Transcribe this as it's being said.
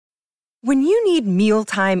When you need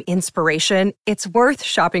mealtime inspiration, it's worth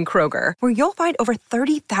shopping Kroger, where you'll find over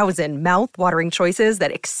 30,000 mouth-watering choices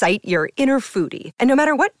that excite your inner foodie. And no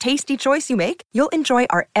matter what tasty choice you make, you'll enjoy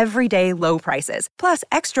our everyday low prices, plus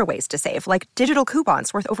extra ways to save, like digital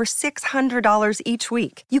coupons worth over $600 each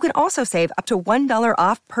week. You can also save up to $1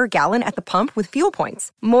 off per gallon at the pump with fuel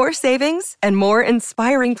points. More savings and more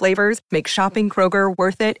inspiring flavors make shopping Kroger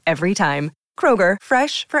worth it every time. Kroger,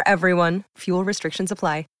 fresh for everyone. Fuel restrictions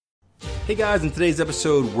apply. Hey guys, in today's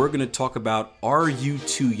episode, we're going to talk about, are you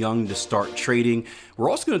too young to start trading? We're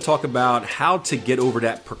also going to talk about how to get over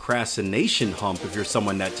that procrastination hump if you're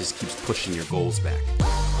someone that just keeps pushing your goals back.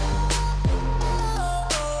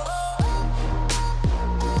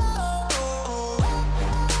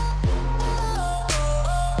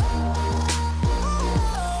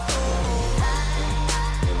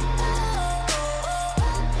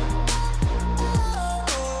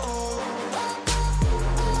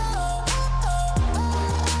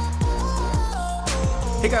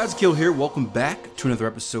 Hey guys, Akil here. Welcome back to another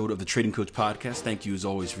episode of the Trading Coach Podcast. Thank you as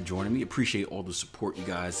always for joining me. Appreciate all the support you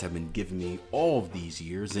guys have been giving me all of these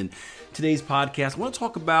years. And today's podcast, I want to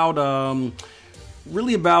talk about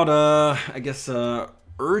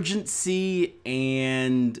urgency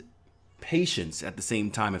and patience at the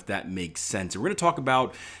same time, if that makes sense. And we're going to talk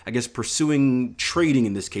about, pursuing trading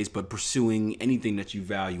in this case, but pursuing anything that you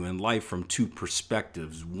value in life from two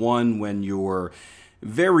perspectives. One, when you're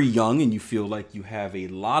very young and you feel like you have a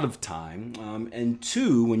lot of time, and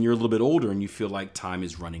two, when you're a little bit older and you feel like time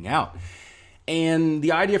is running out. And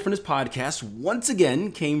the idea from this podcast, once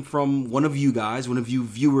again, came from one of you guys, one of you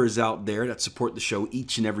viewers out there that support the show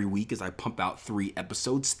each and every week as I pump out 3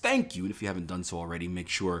 episodes. Thank you. And if you haven't done so already, make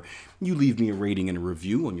sure you leave me a rating and a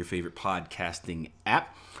review on your favorite podcasting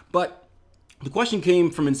app. But the question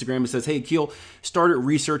came from Instagram. It says, "Hey, Akil, started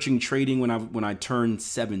researching trading when I turned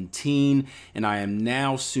 17, and I am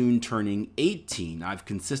now soon turning 18. I've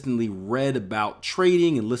consistently read about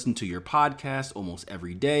trading and listened to your podcast almost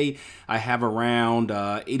every day. I have around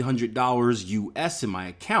 $800 US in my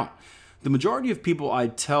account. The majority of people I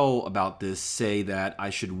tell about this say that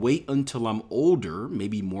I should wait until I'm older,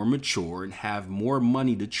 maybe more mature, and have more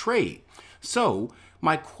money to trade. So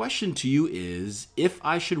my question to you is if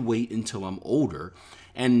I should wait until I'm older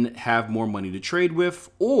and have more money to trade with,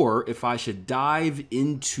 or if I should dive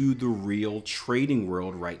into the real trading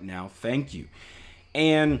world right now. Thank you."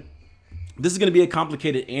 And this is going to be a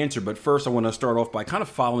complicated answer, but first I want to start off by kind of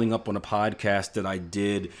following up on a podcast that I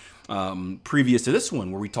did previous to this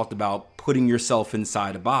one, where we talked about putting yourself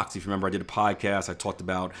inside a box. If you remember, I did a podcast. I talked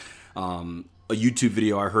about a YouTube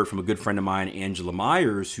video I heard from a good friend of mine, Angela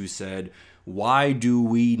Myers, who said, why do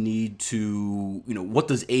we need to, what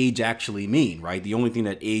does age actually mean, right? The only thing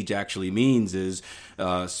that age actually means is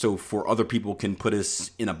so for other people can put us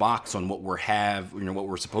in a box on what what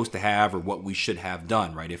we're supposed to have or what we should have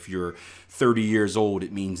done, right? If you're 30 years old,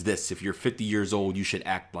 it means this. If you're 50 years old, you should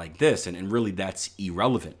act like this. And really that's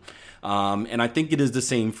irrelevant. And I think it is the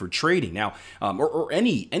same for trading now, or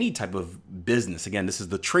any type of business. Again, this is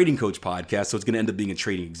the Trading Coach Podcast, so it's going to end up being a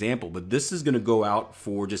trading example, but this is going to go out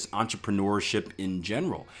for just entrepreneurship in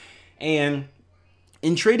general. And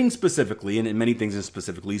in trading specifically, and in many things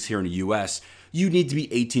specifically here in the US, you need to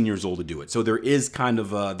be 18 years old to do it. So there is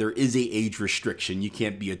there is a age restriction. You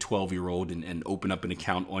can't be a 12-year-old and open up an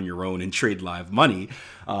account on your own and trade live money.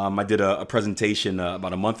 I did a presentation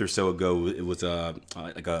about a month or so ago. It was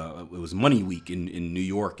it was Money Week in New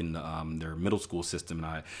York in their middle school system, and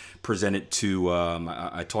I presented to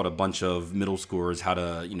I taught a bunch of middle schoolers how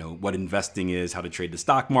to what investing is, how to trade the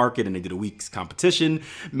stock market, and they did a week's competition.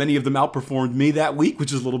 Many of them outperformed me that week,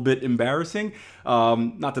 which is a little bit embarrassing.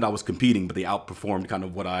 Not that I was competing, but they outperformed kind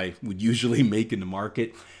of what I would usually make in the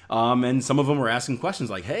market. And some of them were asking questions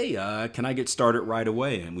like, hey, can I get started right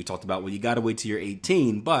away? And we talked about, well, you got to wait till you're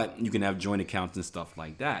 18, but you can have joint accounts and stuff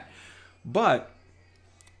like that. But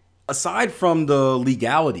aside from the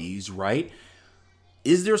legalities, right,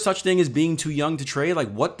 is there such thing as being too young to trade?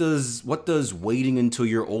 Like, what does waiting until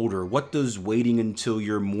you're older, what does waiting until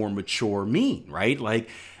you're more mature mean, right? Like,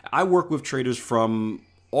 I work with traders from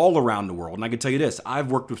all around the world. And I can tell you this, I've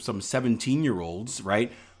worked with some 17-year-olds,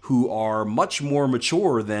 right, who are much more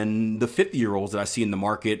mature than the 50-year-olds that I see in the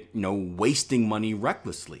market, wasting money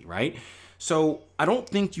recklessly, right? So I don't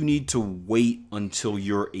think you need to wait until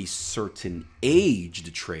you're a certain age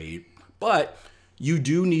to trade, but you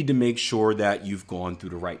do need to make sure that you've gone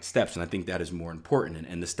through the right steps. And I think that is more important.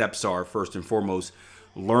 And the steps are, first and foremost,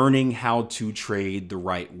 learning how to trade the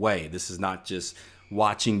right way. This is not just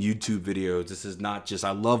watching YouTube videos. This is not just,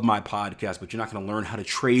 I love my podcast, but you're not going to learn how to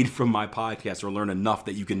trade from my podcast or learn enough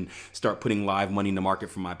that you can start putting live money in the market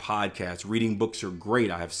from my podcast. Reading books are great.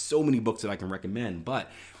 I have so many books that I can recommend, but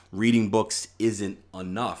reading books isn't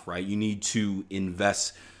enough, right? You need to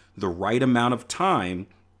invest the right amount of time,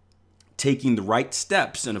 taking the right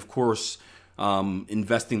steps, and of course,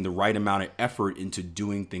 investing the right amount of effort into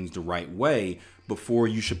doing things the right way before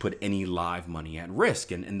you should put any live money at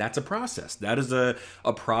risk. And that's a process. That is a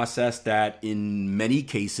process that in many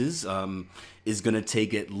cases is going to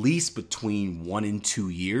take at least between 1 and 2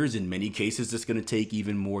 years. In many cases, it's going to take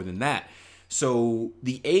even more than that. So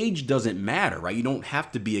the age doesn't matter, right? You don't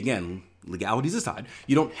have to be, again, legalities aside,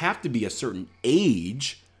 you don't have to be a certain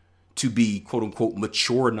age to be quote unquote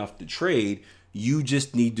mature enough to trade. You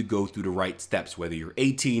just need to go through the right steps, whether you're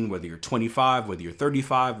 18, whether you're 25, whether you're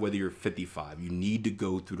 35, whether you're 55. You need to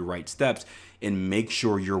go through the right steps and make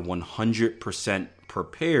sure you're 100%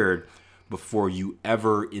 prepared before you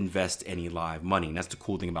ever invest any live money. And that's the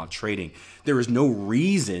cool thing about trading. There is no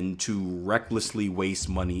reason to recklessly waste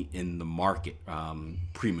money in the market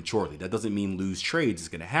prematurely. That doesn't mean lose trades is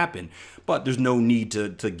going to happen, but there's no need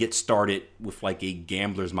to get started with like a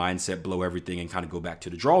gambler's mindset, blow everything and kind of go back to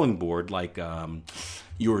the drawing board like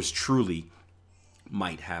yours truly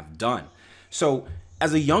might have done. So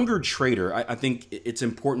as a younger trader, I think it's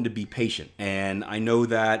important to be patient, and I know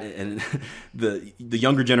that, and the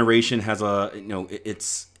younger generation has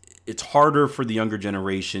it's harder for the younger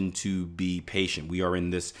generation to be patient. We are in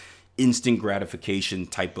this instant gratification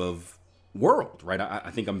type of world, right? I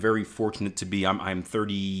think I'm very fortunate to be. I'm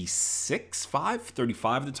 35 at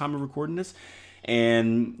the time of recording this,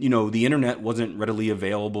 and the internet wasn't readily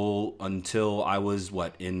available until I was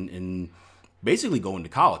in basically going to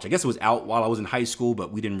college. I guess it was out while I was in high school,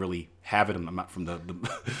 but we didn't really have it. I'm not from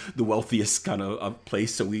the wealthiest kind of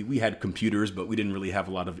place, so we had computers, but we didn't really have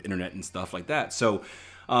a lot of internet and stuff like that. So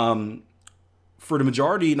for the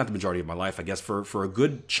majority, not the majority of my life, I guess, for a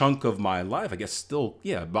good chunk of my life, I guess still,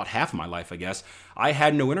 about half of my life, I guess, I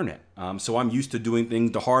had no internet. So I'm used to doing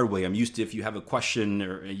things the hard way. I'm used to, if you have a question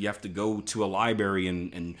or you have to go to a library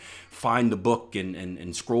and find the book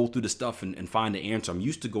and scroll through the stuff and find the answer. I'm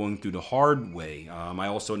used to going through the hard way. I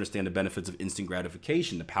also understand the benefits of instant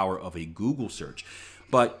gratification, the power of a Google search.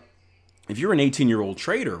 But if you're an 18-year-old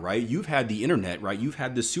trader, right, you've had the internet, right, you've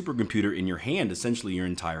had this supercomputer in your hand essentially your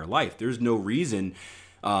entire life. There's no reason,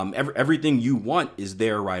 everything you want is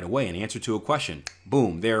there right away. An answer to a question,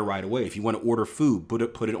 boom, there right away. If you want to order food, put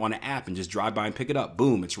it on an app and just drive by and pick it up,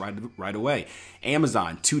 boom, it's right away.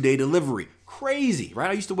 Amazon, 2-day delivery, crazy,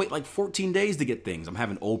 right? I used to wait like 14 days to get things. I'm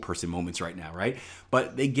having old person moments right now, right?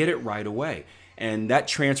 But they get it right away. And that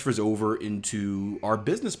transfers over into our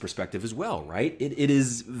business perspective as well, right? It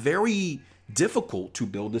is very difficult to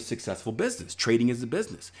build a successful business. Trading is a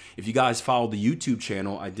business. If you guys follow the YouTube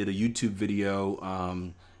channel, I did a YouTube video.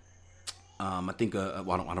 I think, I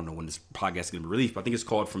don't know when this podcast is going to be released, but I think it's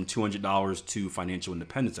called From $200 to Financial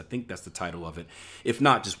Independence. I think that's the title of it. If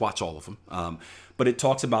not, just watch all of them. But it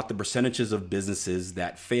talks about the percentages of businesses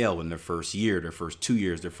that fail in their first year, their first 2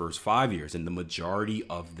 years, their first 5 years, and the majority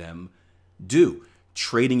of them do.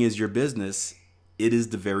 Trading is your business. It is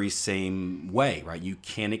the very same way, right? You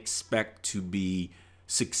can't expect to be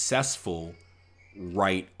successful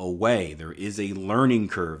right away. There is a learning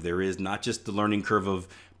curve. There is not just the learning curve of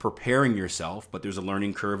preparing yourself, but there's a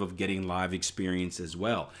learning curve of getting live experience as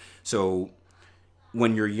well. So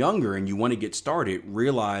when you're younger and you want to get started,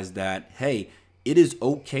 realize that, hey, it is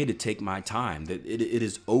okay to take my time, that it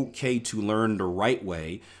is okay to learn the right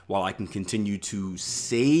way while I can continue to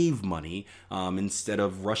save money instead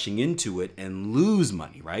of rushing into it and lose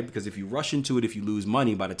money, right? Because if you rush into it, if you lose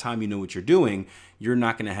money, by the time you know what you're doing, you're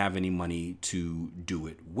not going to have any money to do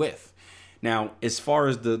it with. Now, as far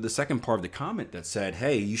as the second part of the comment that said,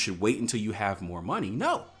 hey, you should wait until you have more money.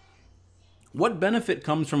 No. What benefit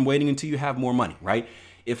comes from waiting until you have more money, right?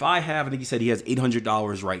 If I think he said he has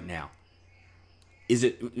 $800 right now.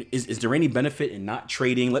 Is there any benefit in not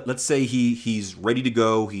trading? Let's say he's ready to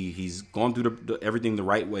go. He's gone through everything the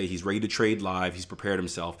right way. He's ready to trade live. He's prepared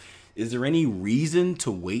himself. Is there any reason to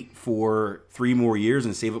wait for 3 more years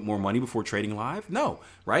and save up more money before trading live? No,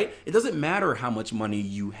 right? It doesn't matter how much money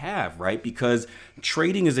you have, right? Because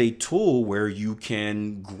trading is a tool where you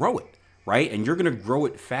can grow it, right? And you're going to grow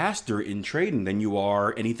it faster in trading than you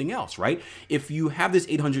are anything else, right? If you have this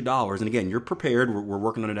 $800, and again, you're prepared, we're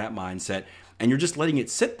working under that mindset, and you're just letting it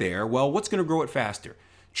sit there, well, what's going to grow it faster?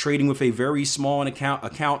 Trading with a very small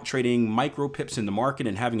account, trading micro pips in the market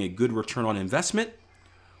and having a good return on investment,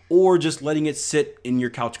 or just letting it sit in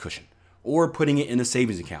your couch cushion, or putting it in a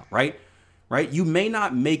savings account, right? right? You may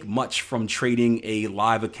not make much from trading a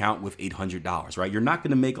live account with $800, right? You're not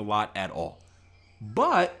going to make a lot at all,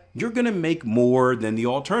 but you're going to make more than the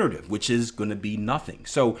alternative, which is going to be nothing.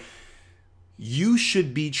 So you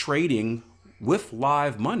should be trading with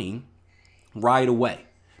live money right away,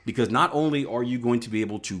 because not only are you going to be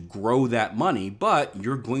able to grow that money, but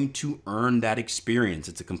you're going to earn that experience.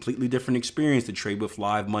 It's a completely different experience to trade with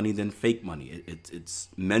live money than fake money. It's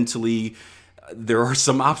mentally, there are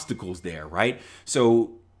some obstacles there, right?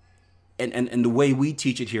 So, and the way we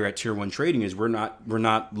teach it here at Tier 1 Trading is we're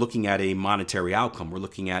not looking at a monetary outcome. We're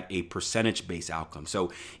looking at a percentage-based outcome.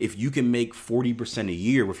 So if you can make 40% a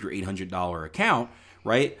year with your $800 account,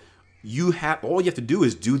 right? All you have to do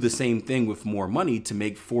is do the same thing with more money to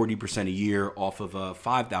make 40% a year off of a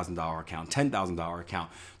 $5,000 account, $10,000 account,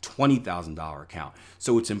 $20,000 account.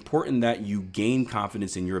 So it's important that you gain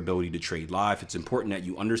confidence in your ability to trade live. It's important that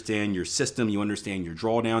you understand your system, you understand your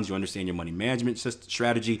drawdowns, you understand your money management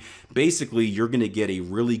strategy. Basically, you're going to get a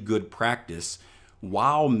really good practice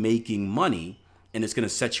while making money, and it's going to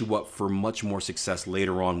set you up for much more success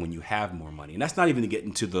later on when you have more money. And that's not even to get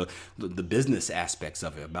into the business aspects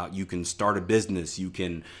of it, about you can start a business, you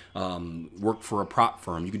can work for a prop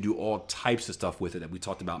firm, you can do all types of stuff with it that we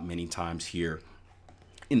talked about many times here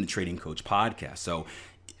in the Trading Coach podcast. So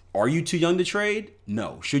are you too young to trade?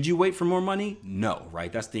 No. Should you wait for more money? No,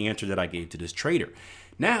 right? That's the answer that I gave to this trader.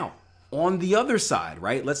 Now, on the other side,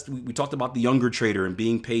 right? We talked about the younger trader and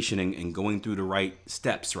being patient and going through the right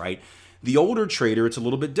steps, right? The older trader, it's a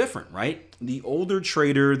little bit different, right? The older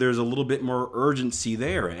trader, there's a little bit more urgency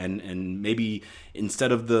there, and maybe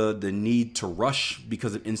instead of the need to rush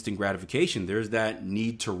because of instant gratification, there's that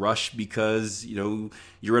need to rush because,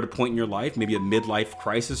 you're at a point in your life, maybe a midlife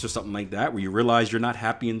crisis or something like that, where you realize you're not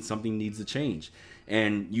happy and something needs to change.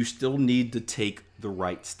 And you still need to take the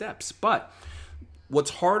right steps. But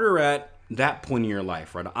what's harder at that point in your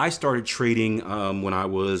life, right? I started trading when I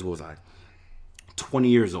was, 20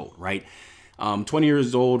 years old, right? 20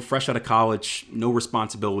 years old, fresh out of college, no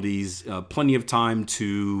responsibilities, plenty of time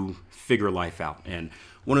to figure life out. And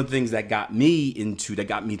one of the things that got me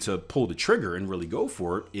to pull the trigger and really go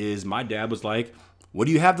for it is my dad was like, "What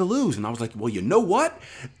do you have to lose?" And I was like, "Well, you know what?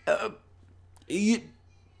 I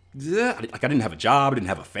didn't have a job, I didn't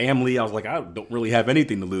have a family. I was like, I don't really have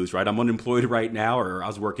anything to lose, right? I'm unemployed right now," or I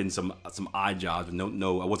was working some odd jobs.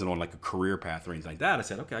 No, I wasn't on like a career path or anything like that. I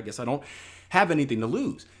said, okay, I guess I don't have anything to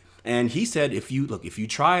lose. And he said, if you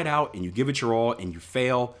try it out and you give it your all and you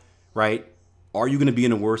fail, right? Are you going to be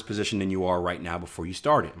in a worse position than you are right now before you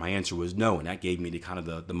started? My answer was no, and that gave me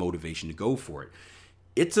the motivation to go for it.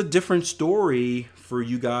 It's a different story for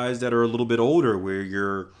you guys that are a little bit older, where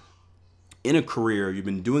you're in a career, you've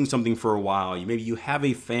been doing something for a while, you have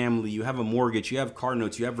a family, you have a mortgage, you have car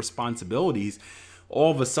notes, you have responsibilities. All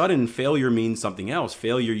of a sudden, failure means something else.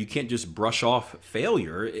 Failure, you can't just brush off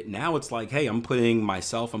failure. Now it's like, hey, I'm putting my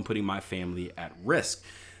family at risk.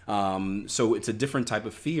 So it's a different type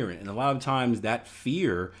of fear. And a lot of times that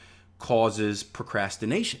fear causes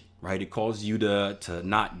procrastination, right? It causes you to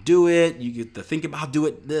not do it. You get to think about,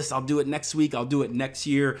 I'll do it next week, I'll do it next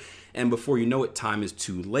year. And before you know it, time is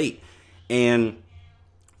too late. And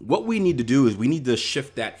what we need to do is we need to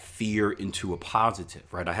shift that fear into a positive,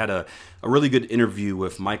 right? I had a really good interview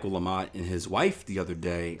with Michael Lamont and his wife the other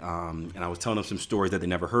day, and I was telling them some stories that they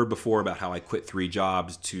never heard before about how I quit 3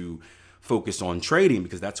 jobs to focus on trading,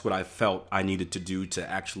 because that's what I felt I needed to do to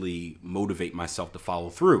actually motivate myself to follow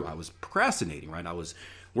through. I was procrastinating, right? I was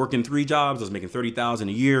working 3 jobs. I was making $30,000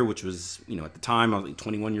 a year, which was, at the time I was like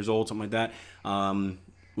 21 years old, something like that.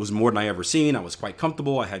 Was more than I ever seen. I was quite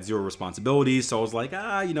comfortable. I had 0 responsibilities. So I was like,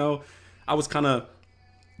 I was kind of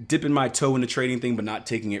dipping my toe in the trading thing, but not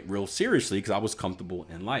taking it real seriously because I was comfortable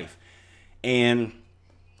in life. And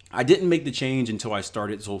I didn't make the change until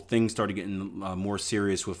things started getting more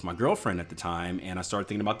serious with my girlfriend at the time. And I started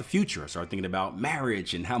thinking about the future. I started thinking about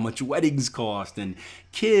marriage and how much weddings cost and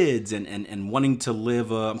kids and wanting to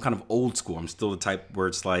live. I'm kind of old school. I'm still the type where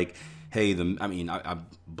it's like, hey, I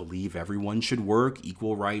believe everyone should work,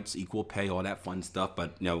 equal rights, equal pay, all that fun stuff.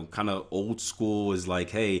 But, kind of old school is like,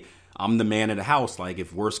 hey, I'm the man of the house. Like,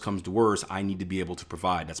 if worse comes to worse, I need to be able to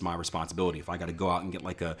provide. That's my responsibility. If I got to go out and get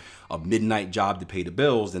like a midnight job to pay the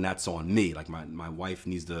bills, then that's on me. Like, my wife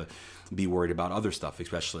needs to be worried about other stuff,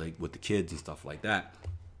 especially with the kids and stuff like that.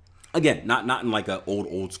 Again, not in like a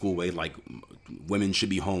old school way, like women should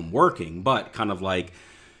be home working, but kind of like,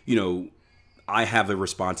 I have a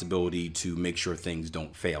responsibility to make sure things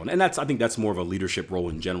don't fail. And I think that's more of a leadership role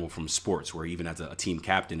in general from sports, where even as a team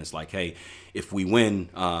captain, it's like, hey, if we win,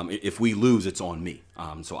 if we lose, it's on me.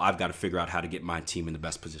 So I've got to figure out how to get my team in the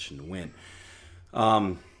best position to win.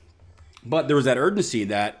 But there was that urgency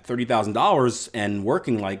that $30,000 and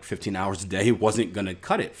working like 15 hours a day wasn't going to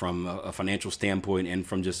cut it from a financial standpoint and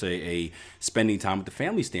from just a spending time with the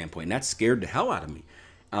family standpoint. And that scared the hell out of me.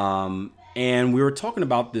 And we were talking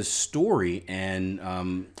about this story, and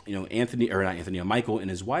Michael and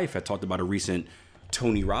his wife had talked about a recent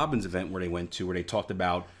Tony Robbins event where they talked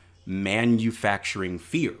about manufacturing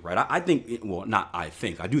fear, right? I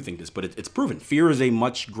do think this, but it's proven. Fear is a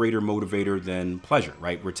much greater motivator than pleasure,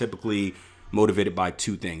 right? We're typically motivated by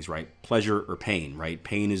two things, right? Pleasure or pain, right?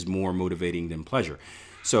 Pain is more motivating than pleasure.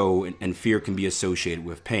 So, and fear can be associated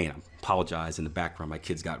with pain. I apologize in the background. My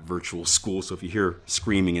kids got virtual school, so if you hear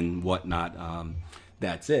screaming and whatnot,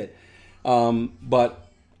 that's it. But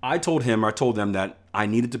I told them that I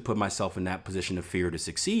needed to put myself in that position of fear to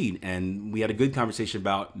succeed. And we had a good conversation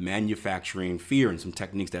about manufacturing fear and some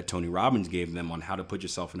techniques that Tony Robbins gave them on how to put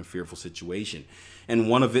yourself in a fearful situation. And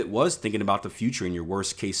one of it was thinking about the future in your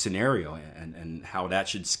worst case scenario and how that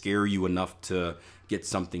should scare you enough to get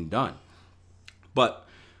something done. But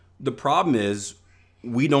the problem is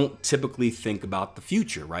we don't typically think about the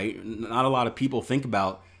future, right? Not a lot of people think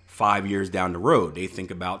about 5 years down the road. They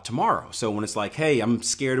think about tomorrow. So when it's like, hey, I'm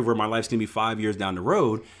scared of where my life's gonna be 5 years down the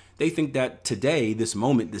road, they think that today, this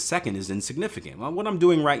moment, this second is insignificant. Well, what I'm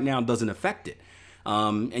doing right now doesn't affect it.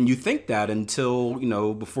 And you think that until,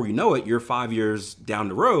 before you know it, you're 5 years down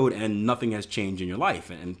the road and nothing has changed in your life.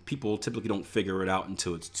 And people typically don't figure it out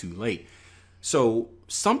until it's too late. So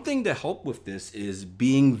something to help with this is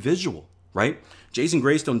being visual, right? Jason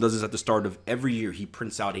Greystone does this at the start of every year. He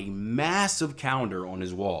prints out a massive calendar on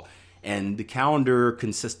his wall, and the calendar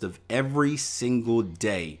consists of every single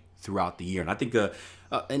day throughout the year. And I think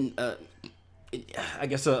I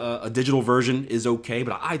guess a digital version is okay,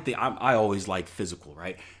 but I always like physical,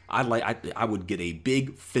 right? I would get a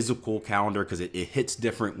big physical calendar because it hits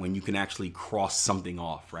different when you can actually cross something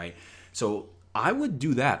off, right? So I would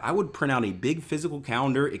do that. I would print out a big physical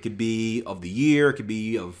calendar. It could be of the year. It could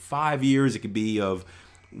be of 5 years. It could be of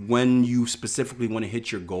when you specifically want to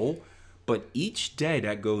hit your goal. But each day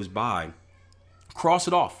that goes by, cross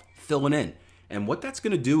it off, fill it in. And what that's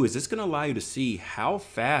going to do is it's going to allow you to see how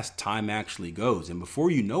fast time actually goes. And before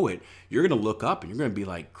you know it, you're going to look up and you're going to be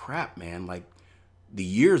like, crap, man, like the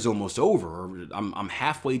year's almost over. I'm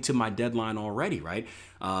halfway to my deadline already, right?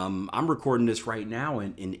 I'm recording this right now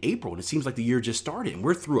in April, and it seems like the year just started, and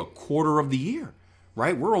we're through a quarter of the year,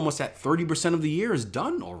 right? We're almost at 30% of the year is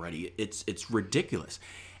done already. It's ridiculous.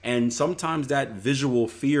 And sometimes that visual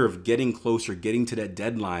fear of getting closer, getting to that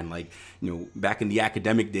deadline, like, back in the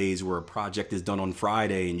academic days where a project is done on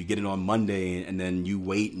Friday and you get it on Monday, and then you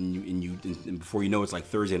wait and before you know it's like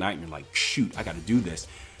Thursday night and you're like, shoot, I got to do this.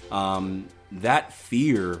 That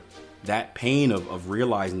fear, that pain of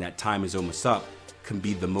realizing that time is almost up can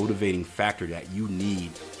be the motivating factor that you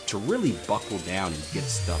need to really buckle down and get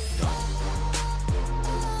stuff done.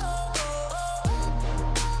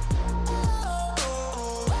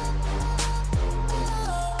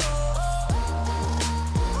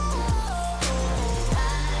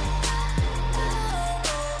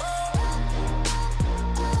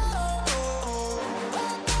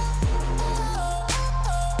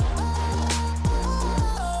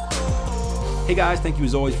 Hey guys, thank you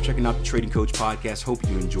as always for checking out the Trading Coach Podcast. Hope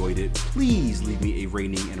you enjoyed it. Please leave me a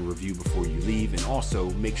rating and a review before you leave. And also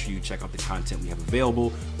make sure you check out the content we have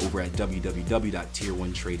available over at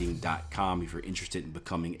www.tier1trading.com if you're interested in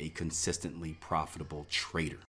becoming a consistently profitable trader.